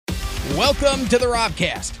Welcome to the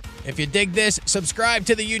Robcast. If you dig this, subscribe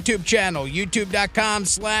to the YouTube channel,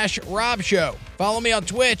 youtube.com/Rob Show. Follow me on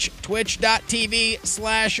Twitch,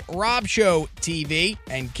 twitch.tv/Rob Show TV,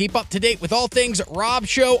 and keep up to date with all things Rob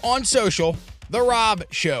Show on social, The Rob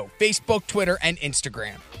Show, Facebook, Twitter, and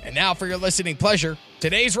Instagram. And now for your listening pleasure,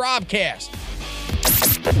 today's Robcast.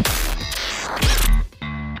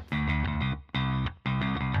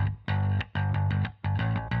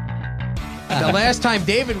 The last time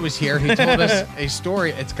David was here, he told us a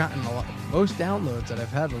story. It's gotten a lot, most downloads that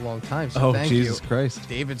I've had in a long time. So thank Jesus you. Christ.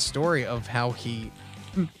 David's story of how he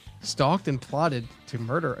stalked and plotted to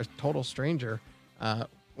murder a total stranger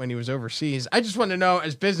when he was overseas. I just want to know,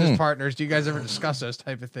 as business partners, do you guys ever discuss those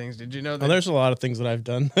type of things? Did you know that? Well, there's a lot of things that I've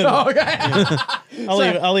done. Oh, okay.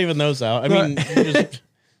 I'll even those out. I mean, just,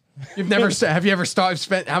 You've never have you ever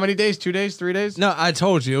spent how many days? 2 days? 3 days? No, I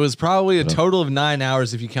told you. It was probably a total of 9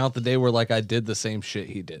 hours if you count the day where like I did the same shit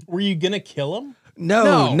he did. were you gonna kill him?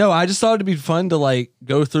 No, I just thought it'd be fun to like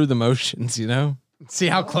go through the motions, you know? See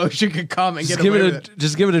how close you could come and Just get give away it with it.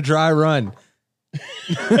 just give it a dry run.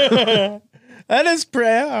 That is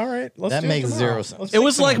all right. Let's That do makes it tomorrow. zero sense. Let's It do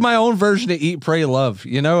was like tomorrow. my own version of Eat, Pray, Love,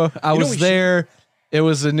 you know? I was we there. It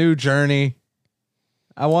was a new journey.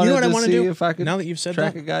 I wanted what I to wanna see do? if I could Now that you've said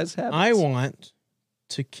track that, a guy's habits. I want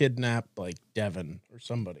to kidnap like Devin or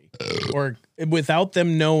somebody, or without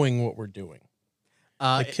them knowing what we're doing.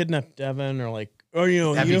 Like kidnap Devin, or like, oh, That'd you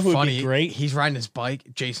know be who'd funny. be great. He's riding his bike,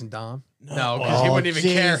 Jason Dom. No, because he wouldn't even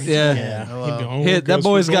care. Yeah. Yeah, Hello. he'd be, oh, Hit, that guess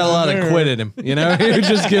boy's we're got a going lot there. of quit in him, you know? He would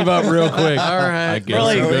just give up real quick. All right. I guess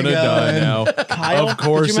Really? I'm gonna die now. Kyle, Of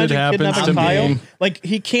course could you it imagine happens kidnapping to Kyle? me. Like,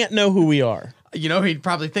 he can't know who we are. You know, he'd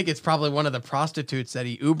probably think it's probably one of the prostitutes that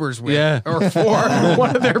he Ubers with. Yeah. Or for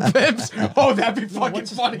one of their pimps. Oh, that'd be fucking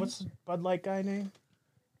funny. What's the Bud Light guy name?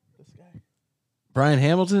 This guy. Brian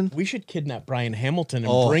Hamilton? We should kidnap Brian Hamilton and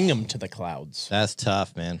Oh. bring him to the clouds. That's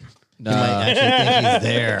tough, man. You might actually think he's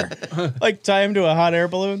there. Like, tie him to a hot air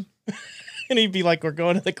balloon, and he'd be like, "We're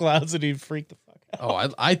going to the clouds," and he'd freak the fuck out.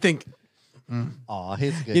 Oh, I think Aw,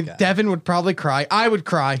 he's a good guy. Devin would probably cry. I would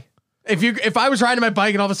cry. If I was riding my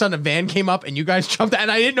bike and all of a sudden a van came up and you guys jumped out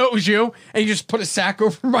and I didn't know it was you and you just put a sack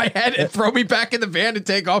over my head and throw me back in the van and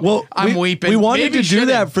take off, Well, I'm weeping. We wanted Maybe to do shouldn't.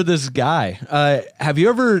 that for this guy. Have you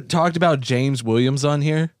ever talked about James Williams on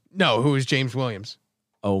here? No, who is James Williams?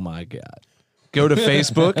 Oh my God. Go to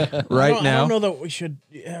Facebook right I now. don't know that we should.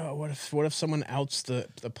 Yeah. What if someone outs the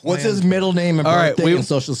plan? What's his middle name and All right, birthday and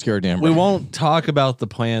social security number? We won't talk about the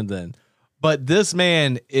plan then. But this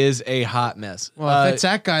man is a hot mess. Well, if it's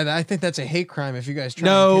that guy, I think that's a hate crime if you guys try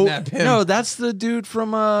to no, kidnap him. no, that's the dude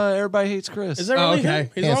from Everybody Hates Chris. Is that Oh, really okay. him?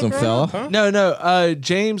 He's Handsome all grown fella. up, huh? No,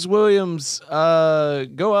 James Williams.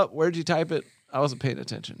 Go up. Where'd you type it? I wasn't paying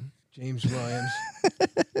attention. James Williams.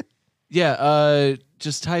 Yeah,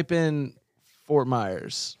 just type in Fort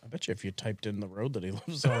Myers. I bet you if you typed in the road that he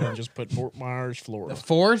lives on and just put Fort Myers, Florida. The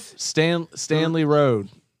fourth? Stanley Road.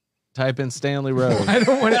 Type in Stanley Road. I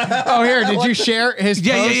don't want to. Oh, here. Did you share his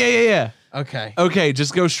post? Yeah. Okay. Okay,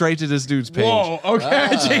 just go straight to this dude's page. Whoa. Okay.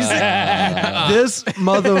 Jason. This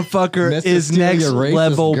motherfucker Mr. is next Stereoracist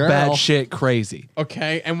level girl. batshit crazy.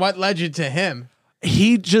 Okay. And what led you to him?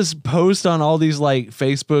 He just posts on all these like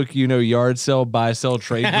Facebook, yard sale, buy, sell,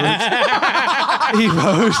 trade groups. He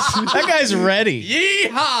posts. That guy's ready.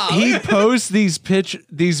 Yeehaw. He posts these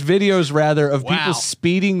videos rather of Wow. people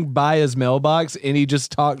speeding by his mailbox, and he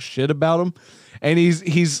just talks shit about them. And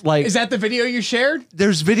he's like, Is that the video you shared?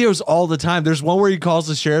 there's videos all the time. There's one where he calls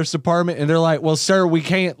the sheriff's department, and they're like, "Well, sir, we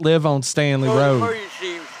can't live on Stanley Road."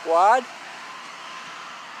 Emergency squad.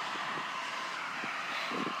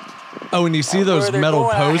 Oh, and you see those Where they're metal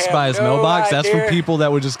going, I posts have by his no mailbox? That's for idea. people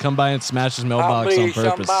that would just come by and smash his mailbox on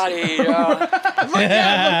purpose. Somebody Yeah, it looks like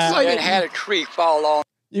that had a tree fall on.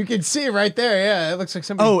 You can see right there. Yeah, it looks like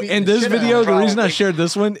somebody. Oh, beating and the this shit out of video, him. the reason I Probably. shared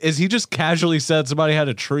this one is he just casually said somebody had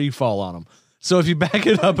a tree fall on him. So if you back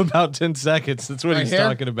it up about 10 seconds, that's what Right he's here?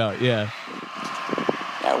 talking about. Yeah.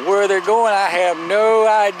 Now, where they're going, I have no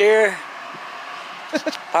idea.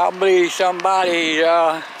 Probably somebody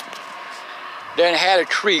then had a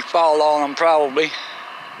tree fall on them, probably.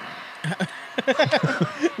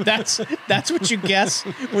 That's what you guess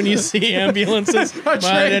when you see ambulances.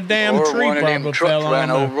 Might a damn Or tree one of them probably trucks fell ran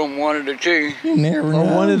on over them, one of the two. You never Or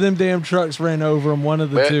know. one of them damn trucks ran over him, one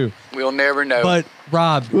of the But two. we'll never know. But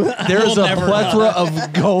Rob, there's We'll a never plethora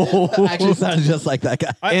of gold Actually sounded just like that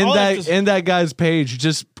guy. in that guy's page.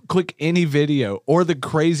 Just click any video or the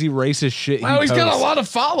crazy racist shit he Wow, he's got a posts. lot of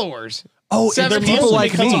followers. Oh, Seven it's They're people mostly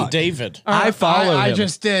like because me. of David. I follow I him.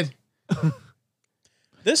 just did.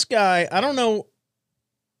 This guy, I don't know.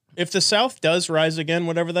 If the South does rise again,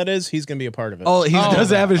 whatever that is, he's gonna be a part of it. Oh, he does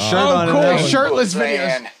have his shirt on. cool. in that one. Shirtless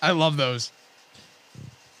Man. videos. I love those.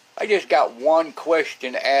 I just got one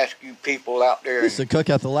question to ask you people out there in It's a cook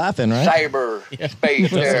out the laughing, right? cyber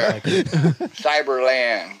space there,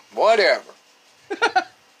 cyberland, whatever.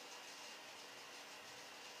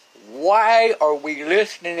 Why are we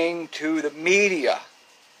listening to the media?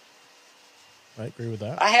 I agree with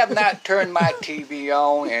that. I have not turned my TV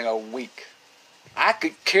on in a week. I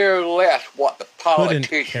could care less what the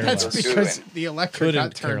politicians care are That's less. because doing. the electric got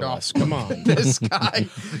Couldn't care turned off. less. Come on. This guy.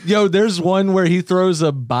 Yo, there's one where he throws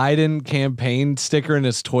a Biden campaign sticker in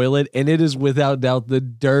his toilet, and it is without doubt the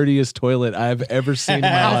dirtiest toilet I've ever seen in my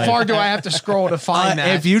How life. far do I have to scroll to find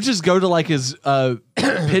that? If you just go to like his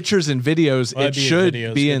pictures and videos, Well, it that'd be should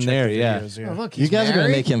videos. be Go in check there. the Yeah. videos, Oh, look, You he's guys are gonna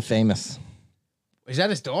married? make him famous. Is that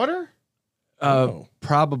his daughter? Oh.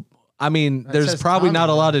 Probably. I mean, That there's says probably not a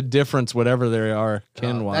Tommy. lot of difference, whatever they are,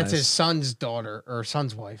 kin wise. That's his son's daughter or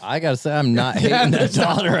son's wife. I gotta say, I'm not hating that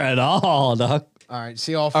daughter at all, dog. All right,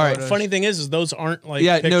 see all All right, photos. Funny thing is those aren't like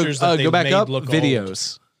Yeah, no. pictures that they Go back made up. look old.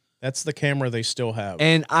 Videos, That's the camera they still have.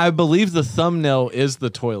 and I believe the thumbnail is the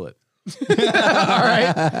toilet. All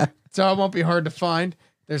right, so it won't be hard to find.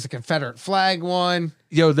 There's a Confederate flag one.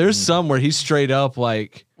 Yo, there's some where he's straight up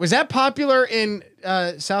like, Was that popular in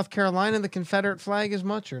South Carolina? The Confederate flag as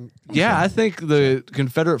much, or yeah, I think the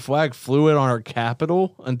Confederate flag flew in on our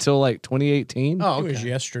Capitol until like 2018. oh, It was okay.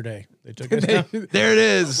 yesterday. They took it down. There it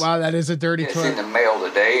is. Wow, that is a dirty It's in toilet. the mail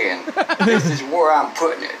today, and this is where I'm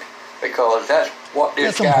putting it because that's what Get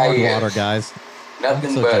this some guy hard is. water, guys.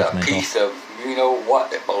 Nothing So but a judgmental. piece of you know what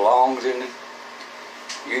that belongs in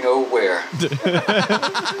you know where.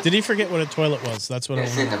 Did he forget what a toilet was? That's what I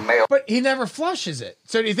It's in want. the mail. But he never flushes it.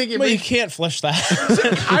 So do you think he? Well, you can't flush that.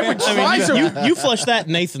 I would try I so. mean, you flush that,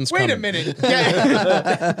 Nathan's Wait a coming. minute.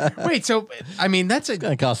 Yeah. Wait. So I mean, that's a. It's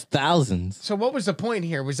gonna cost thousands. So what was the point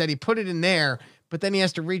here? Was that he put it in there, but then he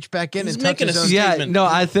has to reach back in He's and touch making his a own. statement. Yeah, no,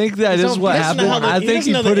 I think that is what He doesn't happened. know how the- I he think doesn't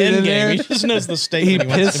he know the put it end in game. there. He just knows the He statement.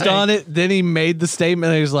 wants to pissed make. on it, then he made the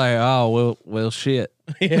statement. And he's like, "Oh, well, shit."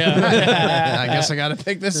 Yeah. I guess I got to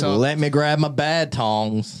pick this up. Let me grab my bad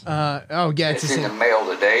tongs. Oh yeah, it's It's the in the same,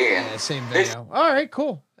 mail today, and same this video. All right,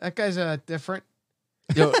 cool. That guy's different.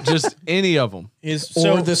 Yo, just any of them.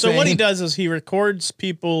 So the what he same. does is he records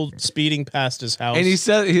people speeding past his house. And he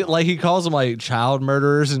said, he calls them like child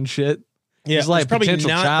murderers and shit. yeah, he's like there's probably potential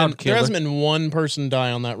not child been- killer. There hasn't been one person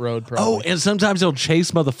die on that road. Oh, Probably. and sometimes he'll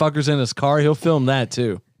chase motherfuckers in his car. He'll film that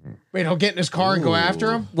too. Wait, he'll get in his car and go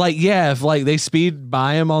after him. Like, yeah, if like they speed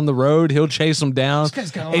by him on the road, he'll chase them down. This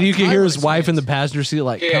guy's got a lot And you of can hear his highway wife in the experience. passenger seat,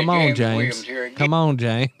 like, Yeah, "Come on, James James. Williams here. Come on,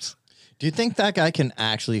 James." Do you think that guy can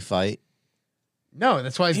actually fight? No,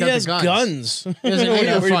 that's why he's he got has the guns. He doesn't need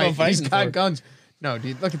to What are you fight. fighting He's got for? guns. No,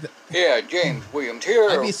 dude, look at the. yeah, James Williams here.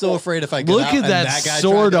 I'd be so afraid if I got Look out at and that guy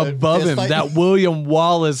sword tried to above fist him. fight That me. William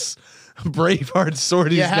Wallace Braveheart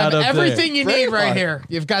sword he's You have got up everything you need right Braveheart. here.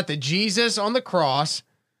 You've got the Jesus on the cross.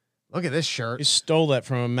 Look at this He shirt. stole that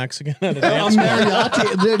from a Mexican at a A dance.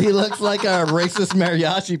 mariachi, dude. He looks like a racist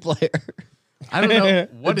mariachi player. I don't know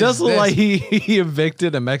what It does is look this? like he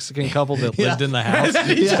evicted a Mexican couple that lived in the house.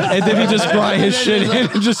 Yeah. And then he just brought his shit in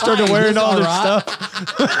and just started Hi, wearing is this all their all right?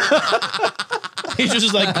 stuff. He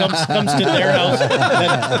just like comes to their house.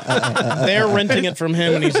 And they're renting it from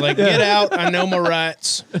him, and he's like, "Get out! I know my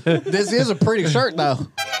rights." This is a pretty shirt, though.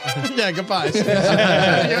 Yeah, goodbye.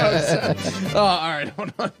 Oh, all right,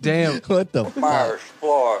 hold on. Damn. What the? Myers,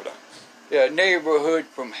 Florida. The neighborhood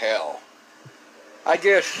from hell. I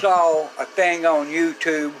just saw a thing on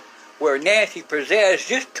YouTube where Nancy Perez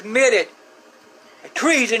just committed a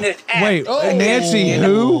treasonous act. Wait, Nancy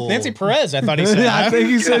who? Nancy Perez, I thought he said. I think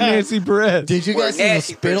he said Nancy Perez. Did you guys see the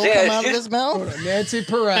Nancy spittle Perez come out of just- his mouth? Nancy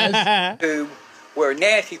Perez. YouTube where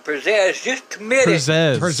Nancy Perez just committed Perez.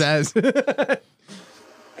 a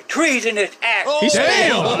treasonous act. He's in the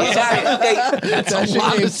United States. That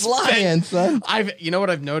shit ain't flying, son. You know what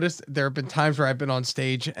I've noticed? There have been times where I've been on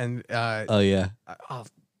stage and Oh yeah. I'll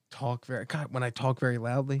talk when I talk very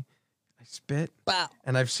loudly, I spit, Wow.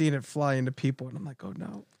 and I've seen it fly into people, and I'm like, oh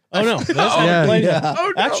no. Oh no! That's Yeah, played yeah.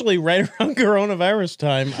 Oh, no. Actually, right around coronavirus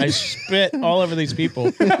time, I spit all over these people,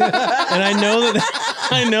 and I know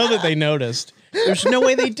that they noticed. There's no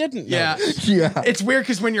way they didn't. Yeah. notice. Yeah. It's weird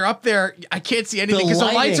because when you're up there, I can't see anything because the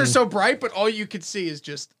lights lighting. are so bright, but all you can see is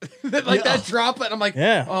just like that droplet. I'm like,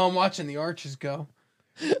 Yeah. oh, I'm watching the arches go.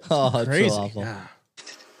 Oh, that's Crazy. so awful.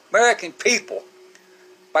 American people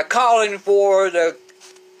by calling for the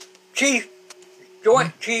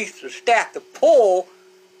Joint Chiefs of Staff to pull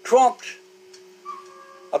Trump's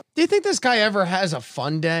Do you think this guy ever has a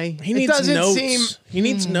fun day? He It needs doesn't notes. seem- He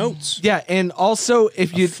needs notes. Yeah, and also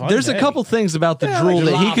if you fun there's day. a couple things about the drool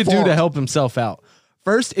that he could do to help himself out.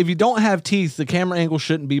 First, if you don't have teeth, the camera angle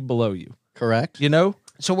shouldn't be below you. Correct. You know?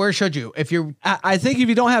 So where should you? If you're I think if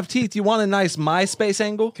you don't have teeth, you want a nice MySpace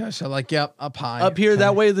angle okay, so like yep, up high. up here. Okay.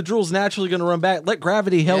 That way the drool's naturally going to run back. Let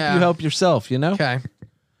gravity help Yeah. you help yourself, you know? Okay.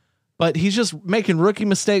 But he's just making rookie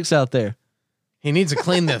mistakes out there. He needs to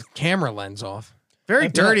clean the camera lens off. Very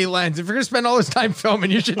dirty lens. If you're gonna spend all this time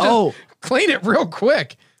filming, you should just clean it real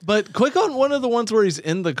quick. But click on one of the ones where he's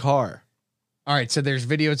in the car. All right, so there's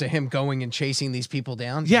videos of him going and chasing these people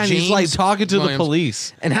down. Yeah, and he's like James talking to the Williams.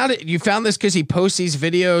 police. And how did you found this? Because he posts these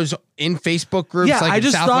videos in Facebook groups. Yeah, like I in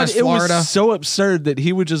just Southwest thought it Florida. was so absurd that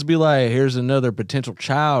he would just be like, here's another potential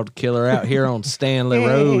child killer out here on Stanley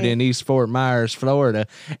Road in East Fort Myers, Florida.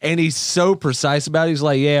 And he's so precise about it. He's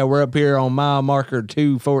like, yeah, we're up here on mile marker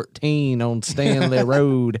 214 on Stanley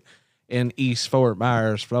Road in East Fort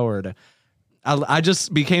Myers, Florida. I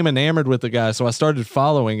just became enamored with the guy, so I started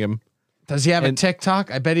following him. Does he have a and- TikTok?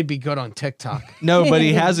 I bet he'd be good on TikTok. No, but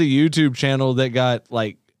he has a YouTube channel that got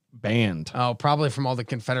like banned. Oh, probably from all the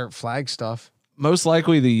Confederate flag stuff. Most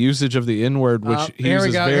likely the usage of the N-word, which he here we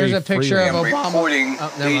uses go. very Here's a picture freely. of Obama. Reporting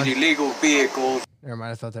Oh, never these mind. illegal vehicles. Never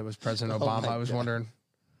mind. I thought that was President Obama. I was wondering.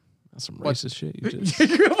 That's some racist shit you just.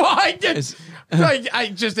 Well, I did. Is- I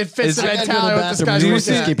just it fits the I gotta go to the mentality with this bathroom. guy's Do you looking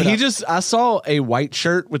see- at. keep it he up. just I saw a white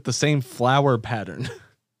shirt with the same flower pattern.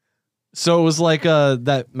 So it was like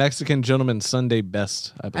that Mexican gentleman Sunday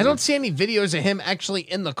best. I I believe. don't see any videos of him actually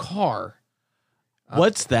in the car.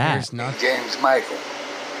 What's that? There's not. James Michael,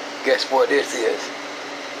 guess what this is?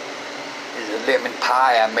 It's a lemon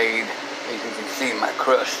pie I made. As you can see, my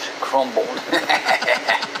crust crumbled.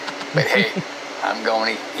 But hey, I'm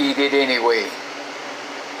gonna eat it anyway.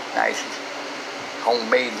 Nice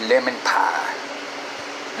homemade lemon pie.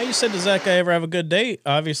 How you said, does that guy ever have a good day?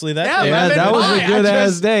 Obviously, that Yeah, day. Yeah, lemon that was pie. a good I ass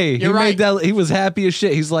just- day. He you're made right. that. He was happy as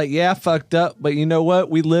shit. He's like, yeah, I fucked up, but you know what?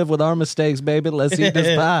 We live with our mistakes, baby. Let's eat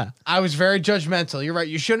this pie. I was very judgmental. You're right.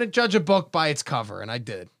 You shouldn't judge a book by its cover, and I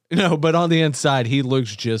did. No, but on the inside, he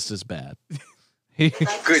looks just as bad. Good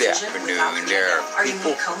afternoon there,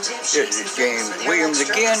 people. This is James Williams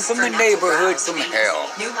again from the neighborhood from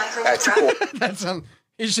hell. That's cool. That's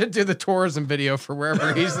you should do the tourism video for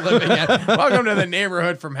wherever he's living at. Welcome to the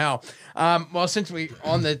neighborhood from hell. Well, since we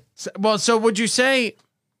on the so would you say?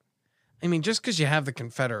 I mean, just because you have the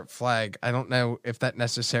Confederate flag, I don't know if that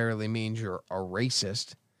necessarily means you're a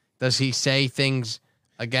racist. Does he say things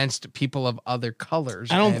against people of other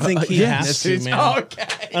colors? I don't and think he has to, ethnicities? man. Okay.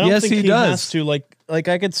 I don't Yes, think he he does. has to. Like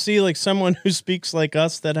I could see like someone who speaks like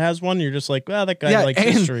us that has one. You're just like, well, that guy likes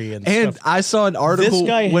history and stuff. I saw an article. This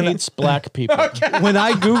guy when, hates black people. when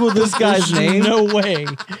I googled this guy's There's name, no way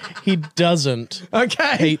he doesn't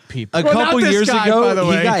Okay. hate people. a Well, not couple this years guy, ago, by the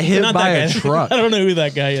way. he got hit Not by that a guy. truck. I don't know who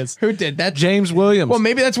that guy is. Who did that? James Williams. Well,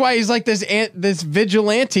 maybe that's why he's like this this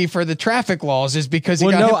vigilante for the traffic laws is because he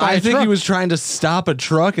got hit by I a think truck. he was trying to stop a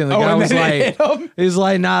truck, and the guy and was then it like, hit him? "He's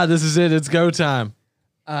like, nah, this is it. It's go time."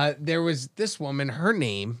 There was this woman. Her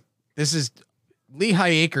name. This is Lehigh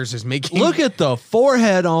Acres is making. Look at the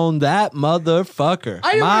forehead on that motherfucker.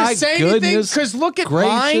 I don't My want to say anything goodness because look at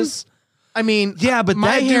gracious. mine. I mean, Yeah, but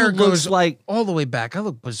my that hair dude looks goes like all the way back. I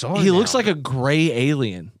look bizarre. he looks now. like a gray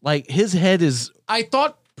alien. Like his head is I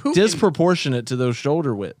thought Putin. disproportionate to those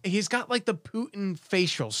shoulder width. He's got like the Putin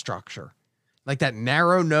facial structure, like that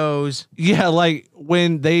narrow nose. Yeah, like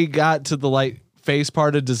when they got to the like face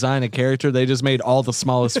part of design a character, they just made all the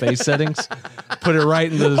smallest face settings, put it right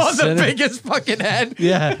in the Oh, the center. biggest fucking head.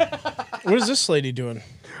 Yeah. What is this lady doing?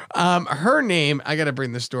 Her name. I got to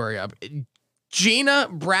bring the story up. Gina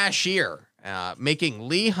Brashear, making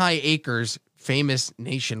Lehigh Acres famous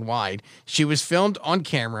nationwide. She was filmed on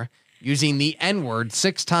camera using the N-word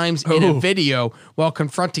 6 times in a video while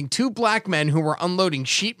confronting 2 black men who were unloading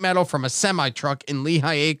sheet metal from a semi-truck in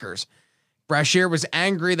Lehigh Acres. Brashear was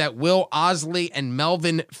angry that Will Osley and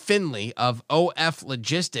Melvin Finley of OF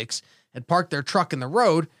Logistics had parked their truck in the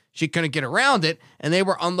road. She couldn't get around it, and they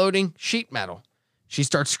were unloading sheet metal. She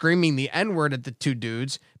starts screaming the N-word at the 2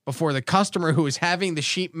 dudes before the customer who was having the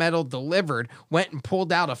sheet metal delivered went and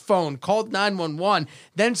pulled out a phone, called 911,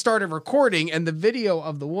 then started recording, and the video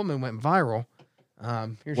of the woman went viral.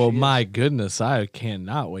 Here Well, she is. my goodness, I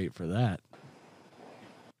cannot wait for that.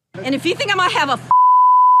 And if you think I'm gonna have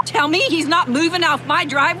a tell me he's not moving off my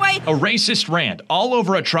driveway? A racist rant all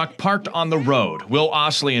over a truck parked on the road. Will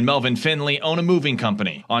Osley and Melvin Finley own a moving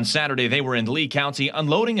company. On Saturday, they were in Lee County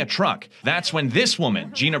unloading a truck. That's when this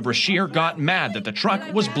woman, Gina Brashear, got mad that the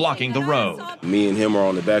truck was blocking the road. Me and him are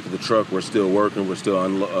on the back of the truck. We're still working. We're still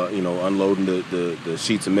unloading the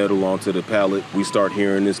sheets of metal onto the pallet. We start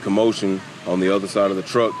hearing this commotion on the other side of the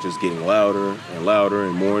truck, just getting louder and louder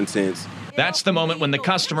and more intense. That's the moment when the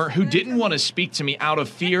customer, who didn't want to speak to me out of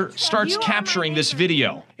fear, starts capturing this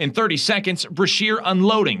video. In 30 seconds, Brashear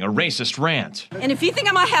unloading a racist rant. And if you think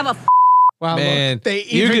I'm gonna have a Wow, Man, look, they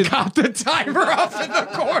you even could- got the timer up in the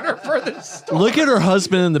corner for the store. Look at her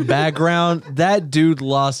husband in the background. That dude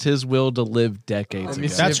lost his will to live decades ago.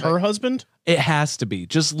 That's her husband? It has to be.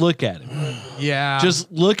 Just look at him. Yeah.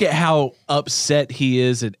 Just look at how upset he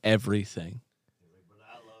is at everything.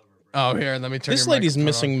 Oh, here, let me turn This your lady's microphone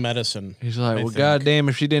missing on. medicine. He's like, I well, think. goddamn,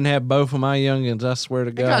 if she didn't have both of my youngins, I swear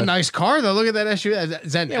to They got a God. nice car, though. Look at that SUV.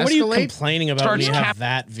 Is that an Yeah, what are you Escalade? complaining about when you have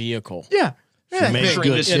that vehicle? Yeah. Yeah, Make thing. sure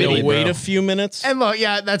this Yeah, did he video, wait a few minutes? And look,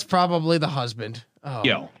 yeah, that's probably the husband.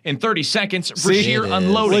 Oh. In 30 seconds, See? Brashear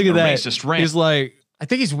unloading Look a at that. racist rant. He's like, I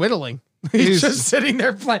think he's whittling. He's just sitting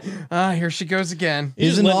there playing. Ah, here she goes again.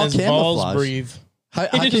 He's in letting all his balls camouflage. breathe. How He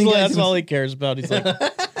can just, you guys that's even- all he cares about. He's like,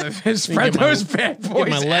 Spread get my- those bad boys get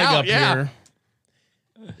my leg out. up Yeah. here.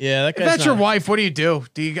 Yeah, that If guy's that's your not- wife, what do you do?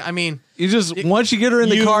 Do you? I mean, you just, once you get her in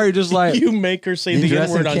the car, you're just like, you make her say You the dress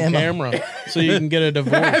N-word in on camo. camera so you can get a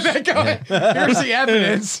divorce. here's the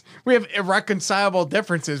evidence. We have irreconcilable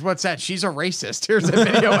differences. What's that? She's a racist. Here's the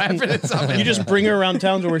video evidence of it. You just bring her around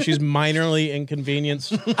town to where she's minorly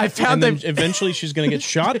inconvenienced. I found And then that. eventually she's going to get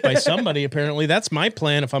shot by somebody, apparently. That's my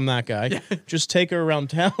plan if I'm that guy. Just take her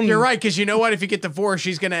around town. You're right, because you know what? If you get divorced,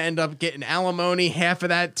 she's going to end up getting alimony, half of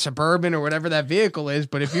that Suburban or whatever that vehicle is.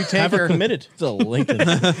 But if you take Have her committed. It's a Lincoln.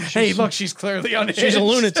 hey, look, she's clearly unhinged. She's a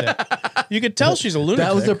lunatic. You could tell she's a lunatic.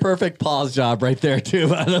 That was a perfect pause job right there, too,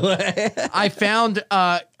 by the way. I found,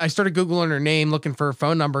 I started Googling her name, looking for her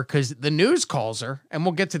phone number, because the news calls her, and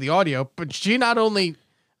we'll get to the audio, but she not only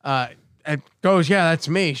goes, yeah, that's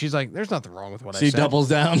me. She's like, there's nothing wrong with what I She said. doubles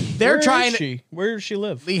down. They're Where trying is to, she? Where does she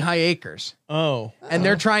live? Lehigh Acres. Oh. And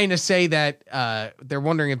they're trying to say that they're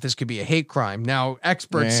wondering if this could be a hate crime. Now,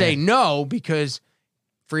 experts say no, because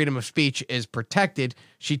freedom of speech is protected.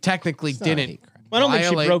 She technically not a didn't. hate crime. I don't think she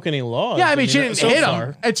violate- broke any laws. Yeah, I mean, she didn't so hit far.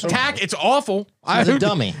 him. It's it's awful. She's a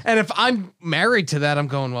dummy. And if I'm married to that, I'm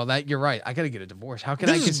going, well, that you're right. I got to get a divorce. How can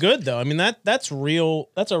I This get is good though. I mean that's real.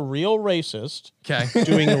 That's a real racist Okay.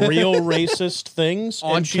 doing real racist things,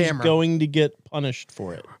 On and she's camera. going to get punished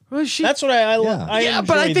for it. Well, she, That's what I yeah,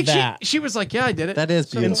 but I enjoy think that. she was like, yeah, I did it. That is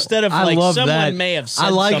beautiful. Instead of I like love someone that. may have said I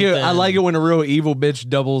like something. it. I like it when a real evil bitch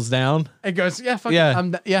doubles down. It goes, yeah, fuck Yeah.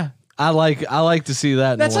 yeah. I like to see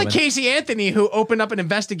that. That's in a like woman. Casey Anthony, who opened up an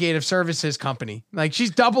investigative services company. Like, she's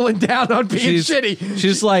doubling down on being shitty.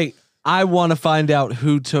 She's like, I want to find out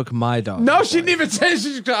who took my dog. No, she didn't even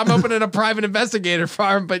say I'm opening a private investigator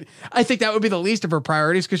farm, but I think that would be the least of her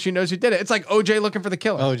priorities because she knows who did it. It's like OJ looking for the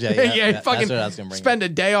killer. OJ, yeah, he that's fucking what I was gonna bring spend a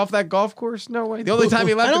day off that golf course. No way. The only time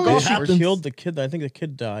he I left the don't think golf she course. killed the kid. I think the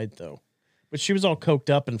kid died though, but she was all coked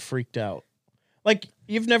up and freaked out. Like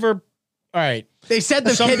you've never. All right, They said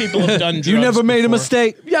the some kid. people have done. Drugs You never made a before.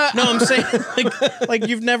 mistake. Yeah, No, I'm saying like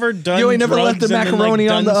you've never done. You ain't never left the drugs and then, macaroni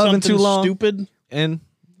on done the oven something too long. Stupid, And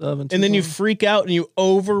the oven too and then you long. freak out and you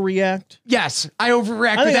overreact. yes, I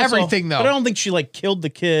overreact I with think that's all- everything But I though. don't think she like killed the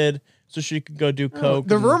kid so she could go do coke.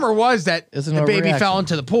 The and- rumor was that It's an the baby overreaction. fell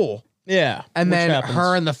into the pool. yeah, And which then happens.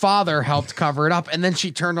 her and the father helped cover it up. And then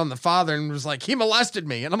she turned on the father and was like, he molested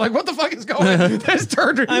me. And I'm like, what the fuck is going on? This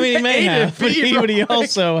turned I mean, he may A to have, but B but he real quick.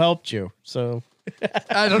 also helped you. So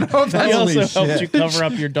I don't know if he that's also helped you cover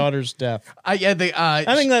up your daughter's death. yeah, the,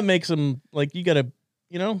 I think that makes him like you gotta,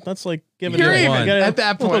 that's like give and You're take. even You gotta- at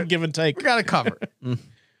that a little point. give and take. we got to cover.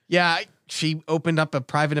 Yeah, she opened up a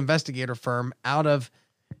private investigator firm out of,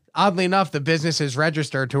 oddly enough, the business is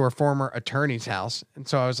registered to her former attorney's house. And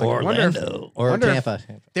so I was like, I wonder if, or wonder if- Tampa.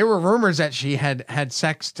 there were rumors that she had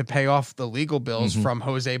sex to pay off the legal bills from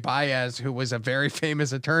Jose Baez, who was a very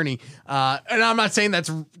famous attorney. And I'm not saying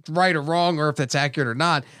that's right or wrong or if that's accurate or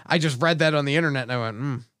not. I just read that on the internet and I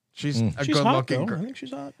went, she's a She's good hot looking though. girl. I think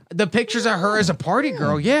she's hot. The pictures of her as a party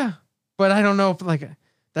girl, yeah. But I don't know if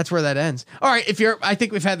that's where that ends. All right, I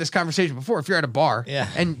think we've had this conversation before. If you're at a bar Yeah.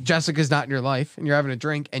 and Jessica's not in your life and you're having a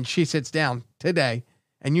drink and she sits down today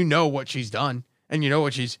and you know what she's done and you know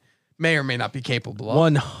what she's may or may not be capable of.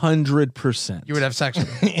 100%. You would have sex with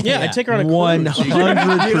her. Yeah, I'd take her on a cruise.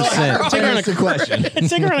 100%. Take her on a question.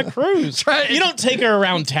 Take her on a cruise. You don't take her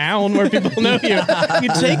around town where people know you. You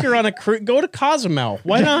take her on a cruise. Go to Cozumel.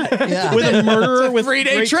 Why not? Yeah. With a murderer with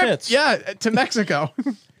 3-day great trip. tits. Yeah, to Mexico.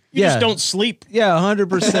 You just don't sleep. Yeah,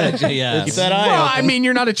 100%. Yeah. Keep that eye Well, open. I mean,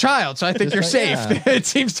 you're not a child, so I think you're safe. It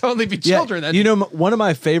seems to only be children. That You know, one of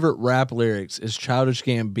my favorite rap lyrics is Childish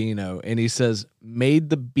Gambino, and he says, "Made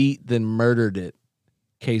the beat, then murdered it."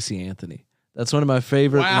 Casey Anthony. That's one of my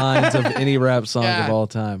favorite lines of any rap song of all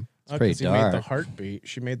time. It's pretty She made the dark. heartbeat.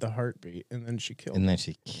 She made the heartbeat, and then she killed. And him. then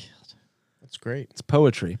she killed. That's great. It's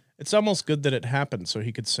poetry. It's almost good that it happened, so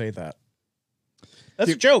he could say that.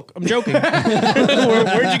 That's a joke. I'm joking.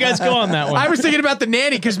 Where'd you guys go on that one? I was thinking about the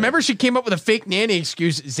nanny because remember she came up with a fake nanny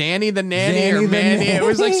excuse, Zanny the nanny Zanny or the Manny. nanny. It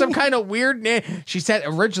was like some kind of weird nanny. She said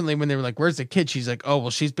originally when they were like, "Where's the kid?" She's like, "Oh, well,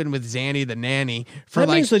 she's been with Zanny the nanny for that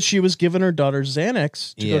like." means that she was giving her daughter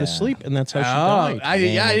Xanax to go Yeah. to sleep, and that's how she Oh, died. I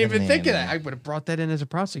didn't even the think of nanny. that. I would have brought that in as a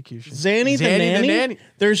prosecution. Zanny the nanny?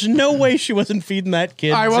 There's no way she wasn't feeding that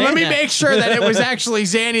kid. All right, well, let me Xanax. make sure that it was actually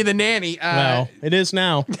Zanny the nanny. No, it is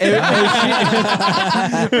now.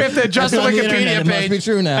 We have to adjust the On the internet, Wikipedia it must be page.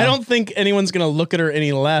 true now. I don't think anyone's gonna look at her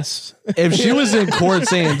any less. If she was in court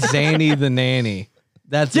saying Zanny the nanny,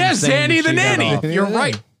 that's Yeah, insane Zanny that the she got nanny. off. You're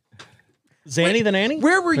right. Zanny the nanny?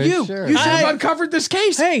 Where were you? sure. You should have I- uncovered this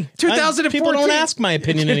case. Hey, 2014. people don't ask my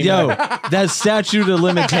opinion anymore. Yo, that statute of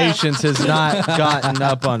limitations has not gotten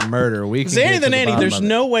up on murder. We can get Zanny to the nanny, bottom there's of it.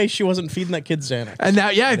 no way she wasn't feeding that kid Xanax. And now,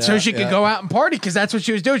 so she could go out and party because that's what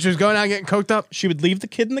she was doing. She was going out and getting coked up. She would leave the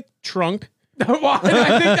kid in the trunk. Well,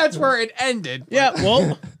 I think that's where it ended. Yeah,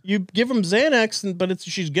 well, you give him Xanax, but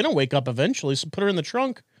she's gonna wake up eventually. So put her in the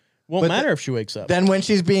trunk. Won't matter if she wakes up. Then when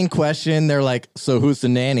she's being questioned, they're like, "So who's the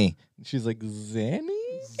nanny?" She's like, "Zanny."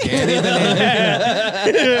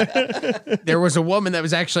 There was a woman that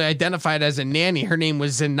was actually identified as a nanny. Her name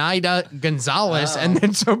was Zenaida Gonzalez. And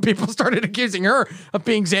then so people started accusing her of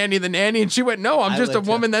being Zanny the nanny. And she went, "No, I'm just a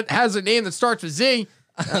woman that has a name that starts with Z."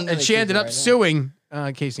 And she ended up suing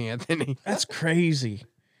Casey Anthony. That's crazy.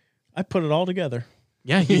 I put it all together.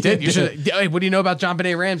 Yeah, you did. You should. Hey, what do you know about John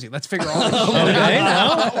Benet Ramsey? Let's figure all this shit Okay,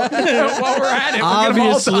 out. While we're at it,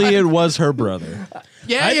 Obviously, it was her brother.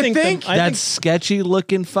 Yeah, I you think think? That sketchy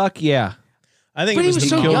looking fuck, yeah. I think But it he was was the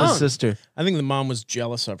so Killed mom. his young. sister. I think the mom was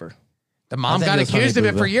jealous of her. The mom think got it was accused of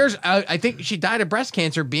it for Honey Boo years. I think she died of breast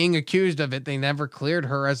cancer being accused of it. They never cleared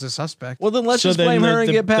her as a suspect. Well, then let's So just then blame her and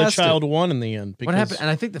the get past child it. won in the end. What because- happened? And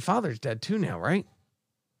I think the father's dead too now, right?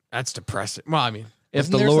 That's depressing. Well, I mean, If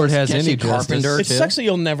Isn't the there Lord some has sketchy any carpenter justice. It too? sucks that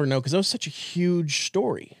you'll never know because that was such a huge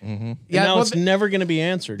story. And Yeah, now well, it's never going to be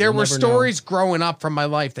answered. there You'll were never know. stories growing up from my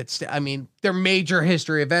life that I mean, they're major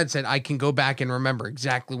history events that I can go back and remember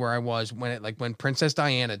exactly where I was when Princess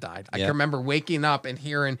Diana died. I Yeah. can remember waking up and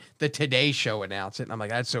hearing the Today Show announce it, and I'm like,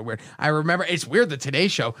 that's so weird. I remember it's weird the Today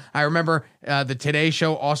Show. I remember the Today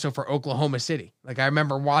Show also for Oklahoma City. Like I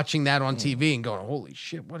remember watching that on TV and going, holy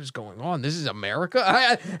shit, what is going on? This is America.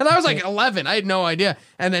 And I was like 11. I had no idea.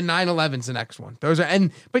 And then 9/11's the next one. Those are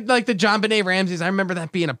but like the John Benet Ramseys, I remember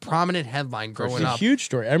that being a prominent headline growing It's a up. huge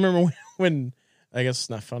story. I remember when I guess it's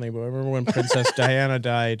not funny, but I remember when Princess Diana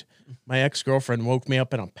died. My ex-girlfriend woke me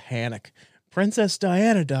up in a panic. Princess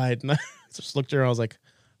Diana died, and I just looked at her and I was like,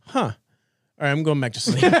 "Huh." All right, I'm going back to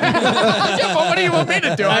sleep. Yeah, but what do you want me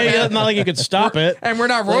to do? I mean, Not like you could stop it. and we're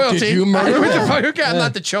not Like, royalty. did you murder What the her? fuck? Okay, I'm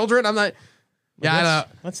not the children. I'm not. Yeah, I know.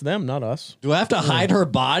 That's them, not us. Do I have to hide her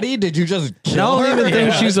body? Did you just I kill don't her? even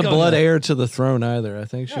think Yeah, she's a let's go blood there. heir to the throne either. I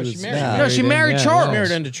think she was. she married- No, she married in, Charles. She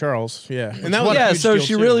married into Charles, yeah, and that was a Yeah, huge so deal,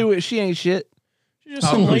 she too. really she ain't shit. She's just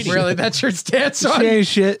some lady. Really? That's your stance She on ain't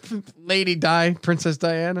shit. Lady Di, Princess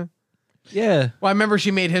Diana? Yeah. Well, I remember she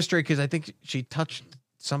made history because I think she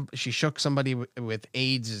shook somebody with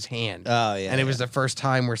AIDS' hand. Oh, yeah, And it was yeah. the first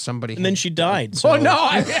time where somebody. And then she died. So. Oh, no.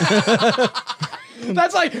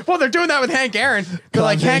 That's like, well, they're doing that with Hank Aaron. They're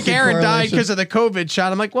like, Hank Causation Aaron died correlation. because of the COVID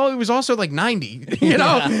shot. I'm like, well, he was also like 90. You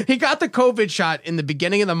know, he got the COVID shot in the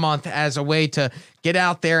beginning of the month as a way to get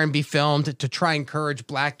out there and be filmed to try and encourage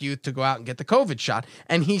black youth to go out and get the COVID shot.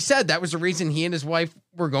 And he said that was the reason he and his wife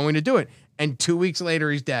were going to do it. And 2 weeks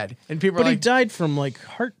later, he's dead. And people But are he like, died from like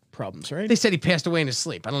heart problems, right? they said he passed away in his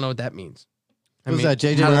sleep. I don't know what that means. Who's that?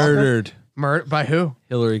 JJ Walker? Murdered. Murder by who?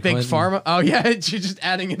 Hillary Big Clinton. Pharma? Oh, yeah. You're just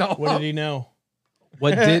adding it all What up. did he know?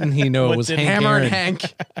 What didn't he know? What It was did- Hank Hammer Aaron. and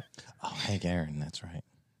Hank. Oh, Hank Aaron. That's right.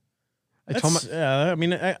 I told my, Yeah, I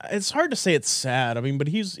mean, it's hard to say it's sad. I mean, but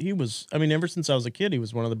he was. I mean, ever since I was a kid, he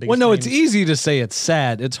was one of the biggest. Well, no, it's names. easy to say it's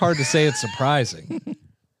sad. It's hard to say it's surprising.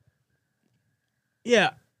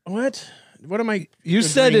 Yeah. What? What am I? You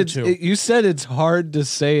said agreeing to? you said it's hard to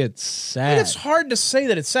say it's I mean, sad. it's hard to say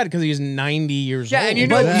that it's sad because he's 90 years Yeah, old. and you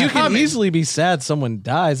know But you can coming. easily be sad someone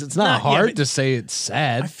dies. It's not Not- yeah, hard but- to say it's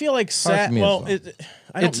sad. I feel like sad. for me as Well, well.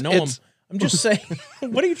 I don't know him. I'm just saying.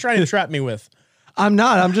 What are you trying to trap me with? I'm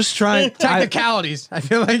not. I'm just trying. Technicalities. I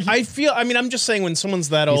feel like I mean, I'm just saying when someone's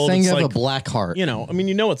that He's old, saying it's you have like, a black heart. you know, I mean,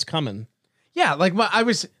 you know what's coming. yeah, like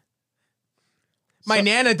my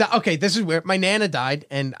nana died. Okay, this is weird. My nana died,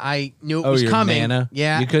 and I knew it Oh, was your coming. Nana.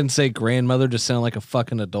 Yeah. You couldn't say grandmother to sound like a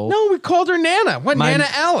fucking adult. No, we called her Nana. What Nana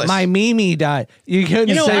Alice? My Mimi died. You couldn't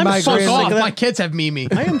You know, say I'm my so Fuck sick off. of grandmother. that. My kids have Mimi.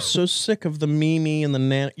 I am so sick of the Mimi and the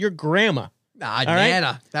Nana. Your grandma. Nah, right?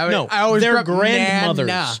 Nana. That was, No, I always they're grew up grandmothers.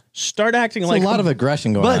 Nana. Start acting There's like a lot of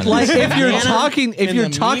aggression going on. But like, if you're Nana talking, if and you're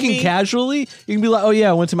the talking Mimi. casually, you can be like, "Oh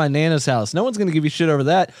yeah, I went to my nana's house." No one's gonna give you shit over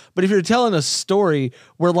that. But if you're telling a story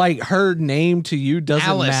where like her name to you doesn't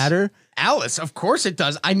Alice. matter, Alice, of course it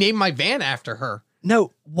does. I named my van after her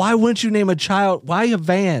no. Why wouldn't you name a child? Why a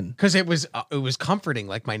van? because it was comforting,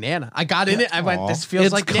 like my Nana. I got in it. I went, this feels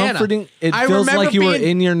It's like comforting. Nana. It I feels remember like you were being-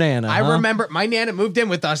 in your nana. I huh? remember my Nana moved in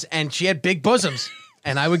with us, and she had big bosoms.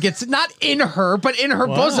 And I would get not in her, but in her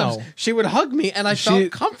Wow. bosoms. She would hug me, and I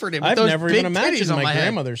felt comforted. With I've those never big even imagined titties on my my head.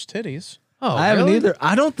 grandmother's titties. Oh, I haven't really? either.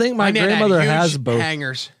 I don't think my Nana had grandmother huge has both.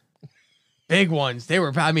 hangers, big ones. They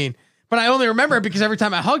were. I mean, but I only remember it because every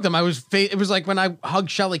time I hugged them, I was. It was like when I hugged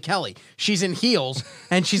Shelly Kelly. She's in heels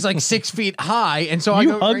and she's like 6 feet high, and so I You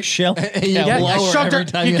go hug right- Shelly. Yeah, blow I her shoved her. every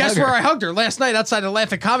time You you guess hug where her. I hugged her last night outside of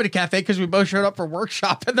Laughing Comedy Cafe because we both showed up for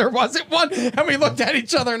workshop and there wasn't one, and we looked at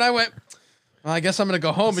each other and I went, well, I guess I'm gonna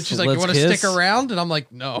go home. And she's So like, "You let's want to kiss? stick around?" And I'm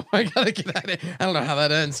like, "No, I gotta get out of here." I don't know how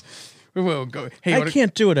that ends. We will go. Hey, you I wanna-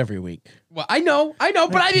 can't do it every week. well, I know,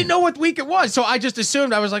 but I didn't know what week it was, so I just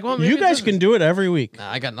assumed. I was like, "Well, maybe You it's guys this can do it every week.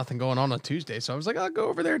 Nah, I got nothing going on Tuesday, so I was like, I'll go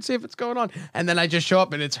over there and see if it's going on. And then I just show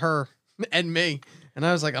up and it's her and me, and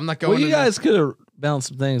I was like, I'm not going. Well, you in there. guys could have bounced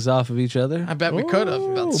some things off of each other. I bet we could have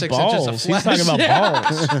about Ooh, 6 balls. inches of He's flesh. talking about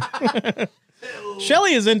balls.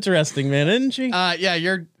 Shelly is interesting, man, isn't she? Yeah,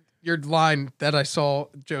 your line that I saw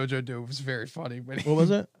JoJo do was very funny. When What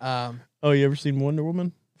was it? Oh, you ever seen Wonder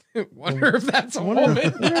Woman? wonder if that's a Wonder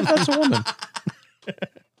woman. wonder if that's a woman.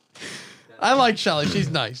 I like Shelly. She's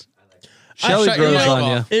nice. Shelly shut your grows mic on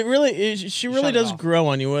off. you. It really, she really Shut it does off. grow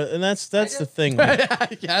on you, and that's the thing.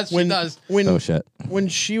 Yes, she When does. when Oh shit. when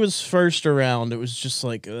she was first around, it was just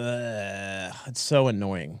like, ugh, it's so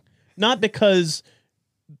annoying. Not because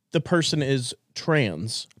the person is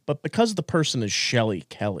trans, but because the person is Shelly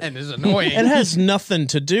Kelly. And is annoying. It has nothing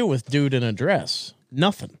to do with dude in a dress.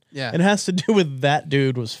 Nothing. Yeah. It has to do with that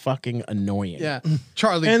dude was fucking annoying. yeah,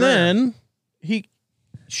 Charlie. And Greer. then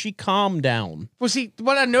she calmed down. Well, see,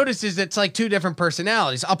 what I noticed is it's like two different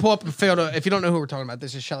personalities. I'll pull up a photo. If you don't know who we're talking about,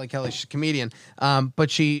 this is Shelly Kelly. She's a comedian. But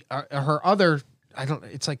she, her other,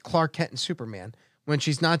 it's like Clark Kent and Superman. When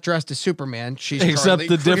she's not dressed as Superman, she's Except Charlie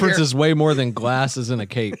the difference Greer. is way more than glasses and a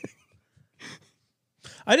cape.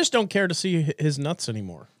 I just don't care to see his nuts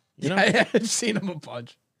anymore. You know? I've seen him a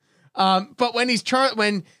bunch. But when he's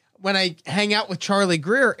when I hang out with Charlie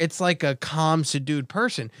Greer, it's like a calm, subdued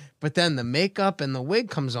person. But then the makeup and the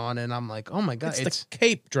wig comes on, and I'm like, oh my god, It's the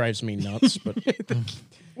cape drives me nuts. But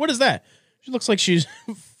what is that? She looks like she's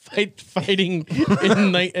fighting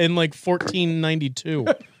in like 1492.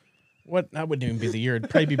 What? That wouldn't even be the year. It'd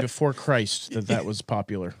probably be before Christ that was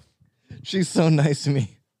popular. She's so nice to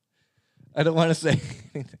me. I don't want to say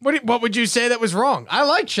anything. What would you say that was wrong? I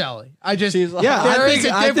like Shelly. I just She's like- Yeah, there I is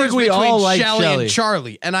think- a I think difference we between all like Shelly Shelley. and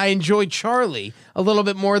Charlie, and I enjoy Charlie a little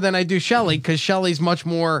bit more than I do Shelly because Shelly's much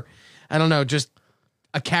more, I don't know, just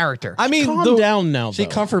a character. I mean, Calm down now. She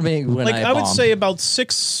though. comforted me when Like I would bombed. say about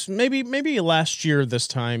 6, maybe last year this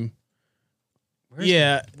time.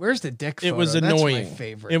 Where's the dick? It Photo? was That's annoying. my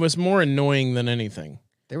favorite. It was more annoying than anything.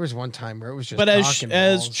 There was one time where it was just. But as cock and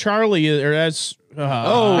as balls. Charlie or as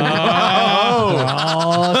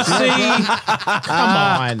see, come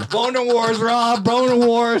on. Boner Wars, Rob. Boner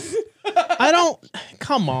Wars. I don't.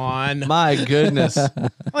 Come on. my goodness. I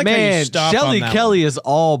like how you Man, stop Shelly on that Kelly is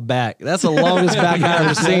all back. That's the longest back I've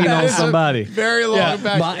ever seen That on is a somebody. very long Yeah,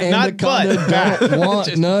 back. My Not anaconda butt, back. don't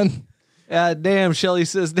want none. God damn, Shelly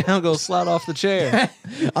sits down, goes slide off the chair.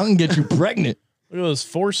 I'm gonna get you pregnant. Look at those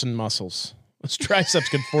forcing muscles. Those triceps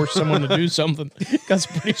could force someone to do something. Got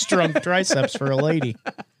some pretty strong triceps for a lady.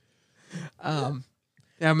 Now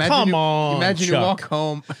imagine Come you, on, imagine you Chuck. walk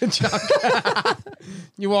home, Chuck.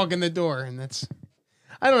 You walk in the door, and that's.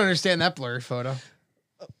 I don't understand that blurry photo.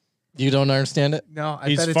 You don't understand it? No, I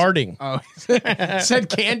He's bet it's, farting. Oh, it said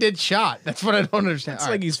candid shot. That's what I don't understand. It's All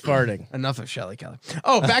like right. he's farting. Enough of Shelly Kelly.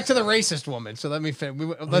 Oh, back to the racist woman. So let me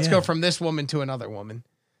let's go from this woman to another woman.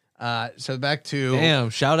 So back to Damn,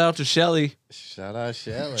 shout out to Shelly. Shout out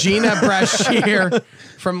Shelly. Gina Brashear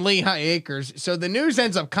from Lehigh Acres. So the news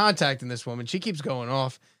ends up contacting this woman. She keeps going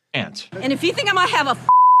off. And And if you think I'm gonna have a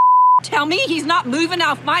tell me he's not moving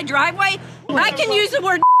off my driveway, I can use the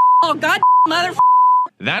word all god mother.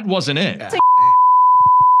 that wasn't it.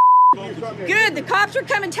 Good, the cops are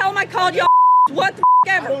coming. Tell them I called y'all. What the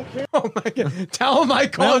ever. Oh my God. Tell him I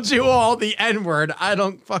called you all the N-word. I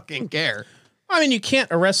don't fucking care. I mean, you can't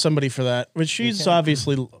arrest somebody for that, but she's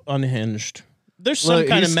obviously unhinged. There's some Look,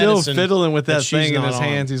 kind he's of still medicine fiddling with that she's thing in not his on.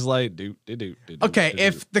 hands. He's like, do. Okay,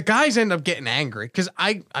 if the guys end up getting angry, because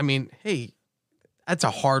I mean, hey, that's a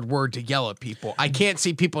hard word to yell at people. I can't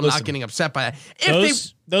see people not getting upset by that.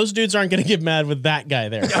 If Those dudes aren't going to get mad with that guy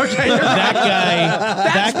there. Okay,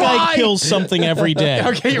 that guy why. kills something every day.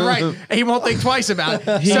 Okay, you're right. He won't think twice about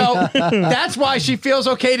it. So that's why she feels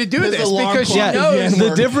okay to do His this alarm because she clock is knows.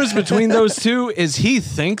 the difference between those two is he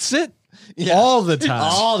thinks it all the time.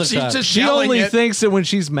 All the She's time. just She yelling only it. thinks it when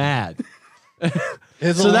she's mad.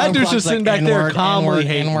 His So that alarm dude's clock's just sitting back there N-word, calmly N-word,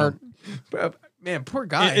 hating N-word. Man, poor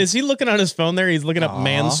guy. Is he looking on his phone there? He's looking up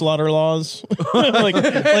manslaughter laws. like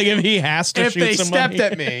if he has to if shoot they somebody.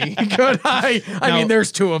 stepped at me, could I? I Now, mean,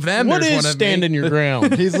 there's two of them. What There's is one of standing me. your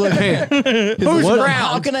ground? He's like, Who's what, round?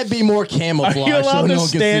 how can I be more Are camouflaged you allowed so no to one can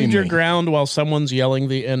stand see your me? ground while someone's yelling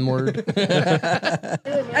the N-word? I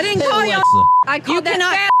didn't call y'all. I called that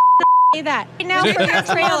fat say that. Now if that's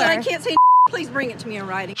real and I can't say please bring it to me in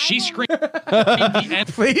writing. She screamed.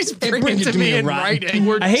 Please bring it to me in writing.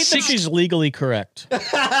 I hate that she's legally correct.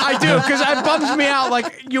 I do because it bums me out.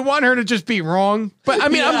 Like you want her to just be wrong, but I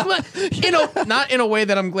mean, I'm glad, not in a way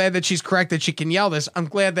that I'm glad that she's correct that she can yell this. I'm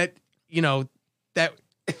glad that that that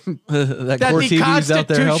that Core the TV's out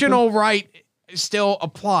there helping. constitutional right still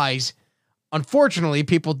applies. Unfortunately,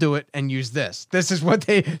 people do it and use this. This is what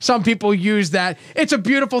some people use that. It's a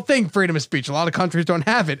beautiful thing, freedom of speech. A lot of countries don't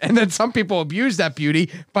have it. And then some people abuse that beauty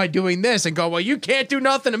by doing this and go, well, you can't do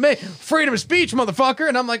nothing to me. Freedom of speech, motherfucker.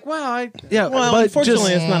 And I'm like, wow. Yeah, Well, but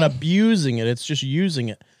unfortunately, just, it's not abusing it. It's just using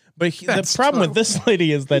it. But the That's problem true. with this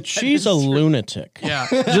lady is that she's a lunatic. Yeah.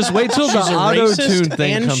 just wait till the She's a auto-tune racist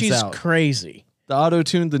thing and comes she's out. crazy. The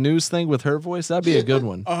auto-tune, the news thing with her voice, that'd be a good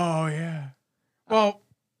one. Oh, yeah. Well,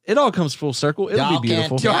 It all comes full circle. It'll Y'all be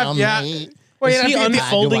beautiful. can't tell Yeah. me. well, Is he yeah,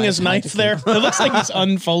 unfolding I his do knife like there? It looks like he's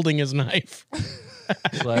unfolding his knife.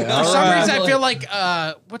 Like, for all some right. reason, I feel like,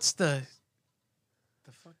 what's the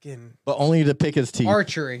fucking But only to pick his teeth.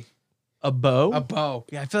 archery? A bow? A bow.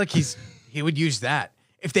 Yeah, I feel like he would use that.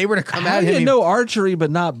 If they were to come How at do him. you he- know archery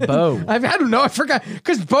but not bow? I don't know. I forgot.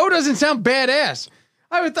 Because bow doesn't sound badass.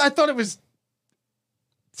 I thought it was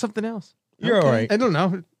something else. You're all right. I don't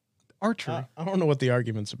know. Archery. I don't know what the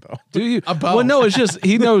argument's about. Do you? A bow. Well, no, it's just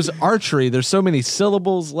he knows archery. There's so many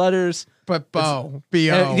syllables, letters. But bow.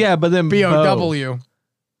 B-O. Yeah, but then bow. B-O-W.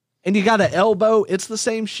 And you got an elbow. It's the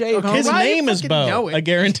same shape. Okay, His why do you name is fucking know Bo. it? I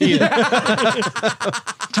guarantee it.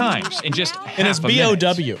 Times in just And it's half a minute.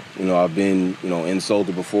 B-O-W. You know, I've been,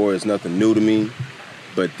 insulted before. It's nothing new to me.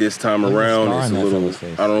 But this time Look at the around, scar it's on a that little, fella's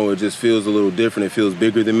face. I don't know, it just feels a little different. It feels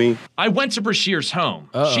bigger than me. I went to Brashear's home.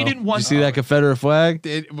 Uh-oh. She didn't Did want. you see that Confederate flag?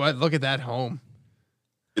 Look at that home.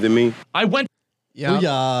 Than me. I went. Yeah.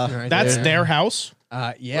 Booyah. Right That's there. their house?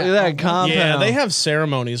 Yeah. Look at that compound. Yeah, they have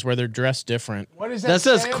ceremonies where they're dressed different. What is That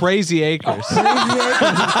says say? Crazy Acres.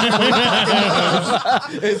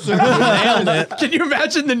 Can you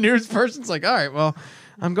imagine the news person's like, all right, well,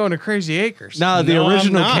 I'm going to Crazy Acres. No, the No, I'm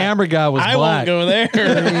original not. camera guy was I black. won't go there.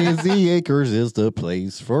 Crazy Acres is the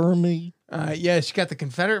place for me. Yeah, she got the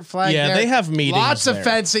Confederate flag. Yeah, there. they have meetings Lots of there.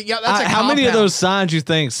 fencing. Yeah, that's a How many of compound. those signs you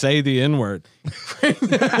think say the N-word?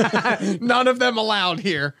 None of them allowed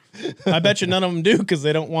here. I bet you none of them do because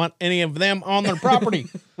they don't want any of them on their property.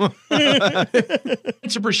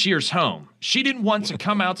 to Brashear's home. She didn't want to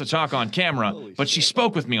come out to talk on camera, but she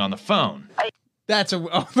spoke with me on the phone. That's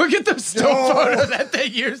look at the still photo that they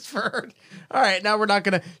used for her. All right, now we're not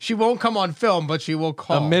gonna. She won't come on film, but she will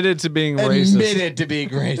call. Admitted to being racist. Admitted to being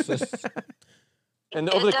racist. And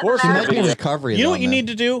over the course She of might the be a video, recovery. You know on what you that. need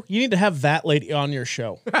to do? You need to have that lady on your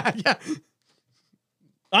show. yeah,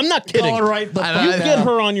 I'm not kidding. All right, You I- get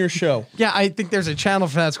her on your show. yeah. I think there's a channel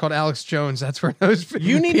for that. It's called Alex Jones. That's where those.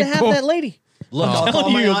 You need to have people- that lady. Look, I'll telling call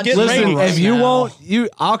you, my you'll aunt get Jane Listen, right if you now. won't,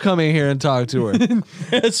 I'll come in here and talk to her.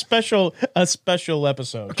 a special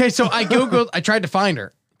episode. Okay, so I googled. I tried to find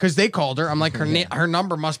her because they called her. I'm like, her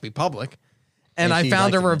number must be public, and And I she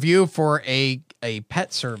found a liked it. review for a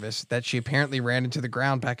pet service that she apparently ran into the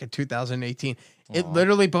ground back in 2018. It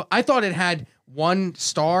literally, but I thought it had 1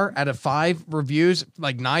 star out of 5 reviews,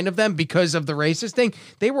 like 9 of them because of the racist thing.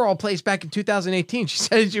 They were all placed back in 2018. She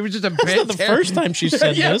said she was just a bit. It's not the first time she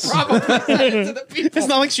said this. Probably said it to the people. It's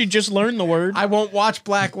not like she just learned the word. I won't watch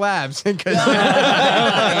Black Labs because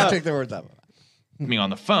Take the words out. Me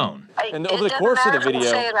on the phone. And over the course of the video,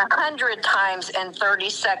 say it 100 times in 30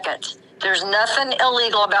 seconds. There's nothing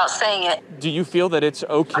illegal about saying it. do you feel that it's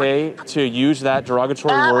okay to use that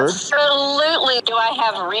derogatory word? Absolutely. Do I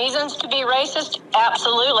have reasons to be racist?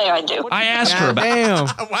 Absolutely, I do. I asked her about. Damn.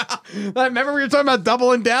 wow. Remember we were talking about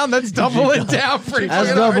doubling down? That's doubling down pretty That's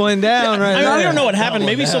fucking hard. doubling down right I there. don't know what happened.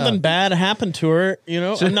 Maybe down. something bad happened to her. You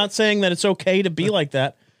know, I'm not saying that it's okay to be like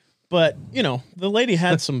that, but you know, the lady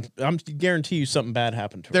had some. I'm guarantee you something bad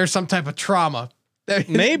happened to her. There's some type of trauma.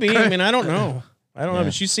 Maybe. I mean, I don't know. I don't know,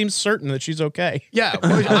 but she seems certain that she's okay. Yeah,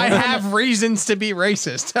 I have reasons to be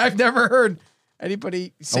racist. I've never heard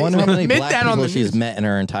anybody say I wonder how many admit black that on people the she's news. met in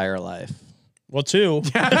her entire life. Well, too.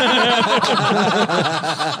 At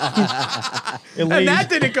And that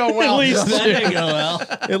didn't go well. At least That didn't go well.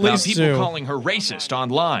 At About least people two. calling her racist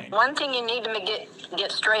online. One thing you need to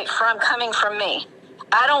get straight from coming from me.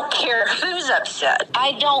 I don't care who's upset.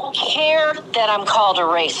 I don't care that I'm called a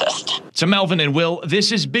racist. To Melvin and Will,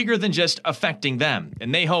 this is bigger than just affecting them,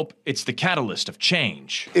 and they hope it's the catalyst of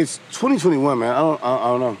change. It's 2021, man. I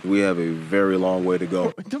don't know. We have a very long way to go.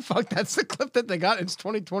 What the fuck? That's the clip that they got. It's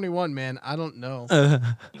 2021, man. I don't know.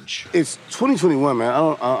 It's 2021, man. I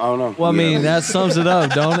don't know. Well, I mean, that sums it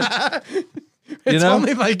up, don't it? It's know?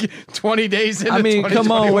 only like 20 days into I mean, come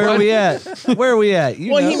on, where are we at? Where are we at?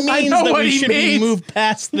 You Well, know? he means I know that what we he should means. move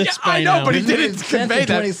past this Yeah, by I know, now. but he It's didn't since convey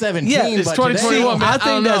that. 2017. Yeah, it's but 2021, today- man. I I don't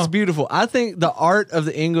think that's know. beautiful. I think the art of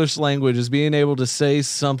the English language is being able to say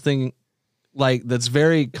something like that's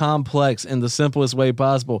very complex in the simplest way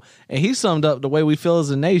possible. And he summed up the way we feel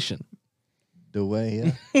as a nation. The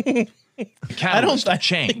way, yeah. The catalyst I of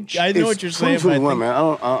change. I know It's what you're saying, but 2021, man.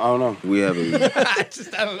 I don't know. We have a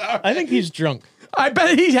I don't know. I think he's drunk. I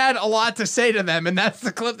bet he had a lot to say to them, and that's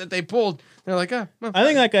the clip that they pulled. They're like, oh. well, I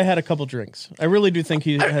think that guy had a couple drinks. I really do think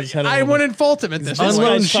he has had a I little bit. wouldn't fault him at this This point.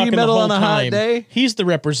 Unloading guy's sheet talking the metal whole on a hot time. day? He's the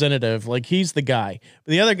representative. Like, he's the guy.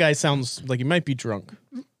 But the other guy sounds like he might be drunk.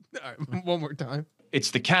 All right, one more time.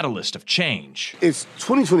 It's the catalyst of change. It's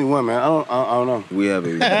 2021, man. I don't know. We have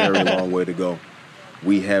a very long way to go.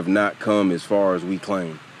 We have not come as far as we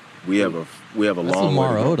claim. We have a That's long way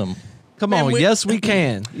Lamar to go. Odom. Come Man, on, we- yes, we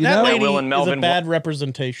can. You That know? lady Will and is Melvin a bad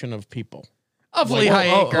representation of people. Of Lehigh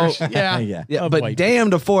Acres. Yeah. Yeah. Yeah, of but white damn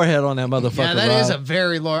the forehead on that motherfucker. Yeah, that is a Rob.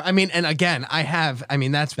 very large. I mean, and again,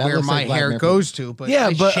 that's That where looks my like Black hair Mirror. goes to. But Yeah,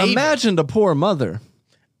 I but shave it. imagine the poor mother.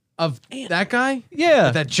 of that guy. Yeah.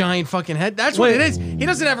 With that giant fucking head. That's Wait. what it is. He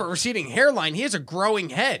doesn't have a receding hairline. He has a growing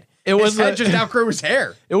head. It His was head a- just outgrew his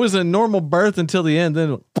hair. It was a normal birth until the end.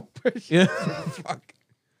 Then, yeah. Fuck.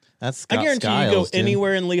 That's I Scott guarantee Skiles, you go dude.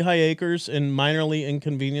 anywhere in Lehigh Acres and minorly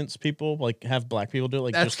inconvenience people, like have black people do it,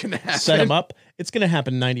 like That's just gonna happen. set them up. It's going to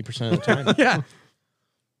happen 90% of the time. Yeah.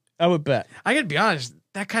 I would bet. I gotta be honest,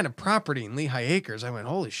 that kind of property in Lehigh Acres, I went,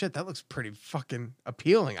 holy shit, that looks pretty fucking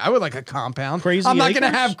appealing. I would like a compound. Crazy I'm not gonna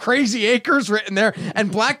Acres? have crazy acres written there.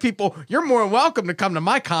 And black people, you're more than welcome to come to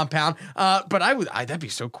my compound. But that'd be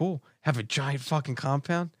so cool. Have a giant fucking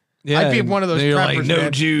compound. I'd be one of those They're preppers, like, no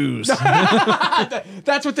man. Jews.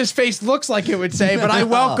 That's what this face looks like it would say, but I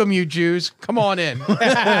welcome you, Jews. Come on in.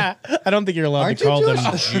 I don't think you're allowed Aren't to you call them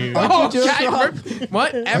Jewish? Jews. Aren't you Jewish, God, Rob?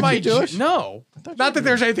 what? Am I you Jewish? No. Not that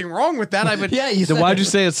there's anything wrong with that. I would. Yeah, you Then said why'd you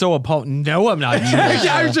say it's so appalling? No, I'm not Jewish.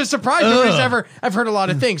 Yeah, I was just surprised. Nobody's ever. I've heard a lot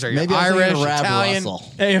of things. Are you Maybe I was Irish, thinking Rab Italian? Russell.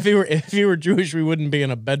 Hey, if he were Jewish, we wouldn't be in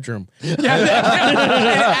a bedroom. Yeah, an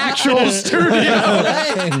actual studio.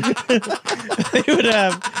 He'd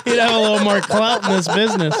have a little more clout in this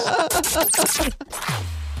business.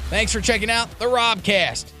 Thanks for checking out the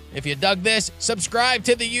Robcast. If you dug this, subscribe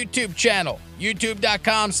to the YouTube channel,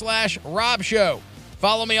 youtube.com/Rob Show.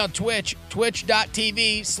 Follow me on Twitch,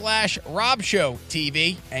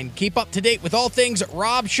 twitch.tv/RobShowTV, and keep up to date with all things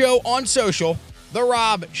Rob Show on social, The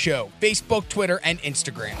Rob Show, Facebook, Twitter, and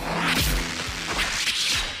Instagram.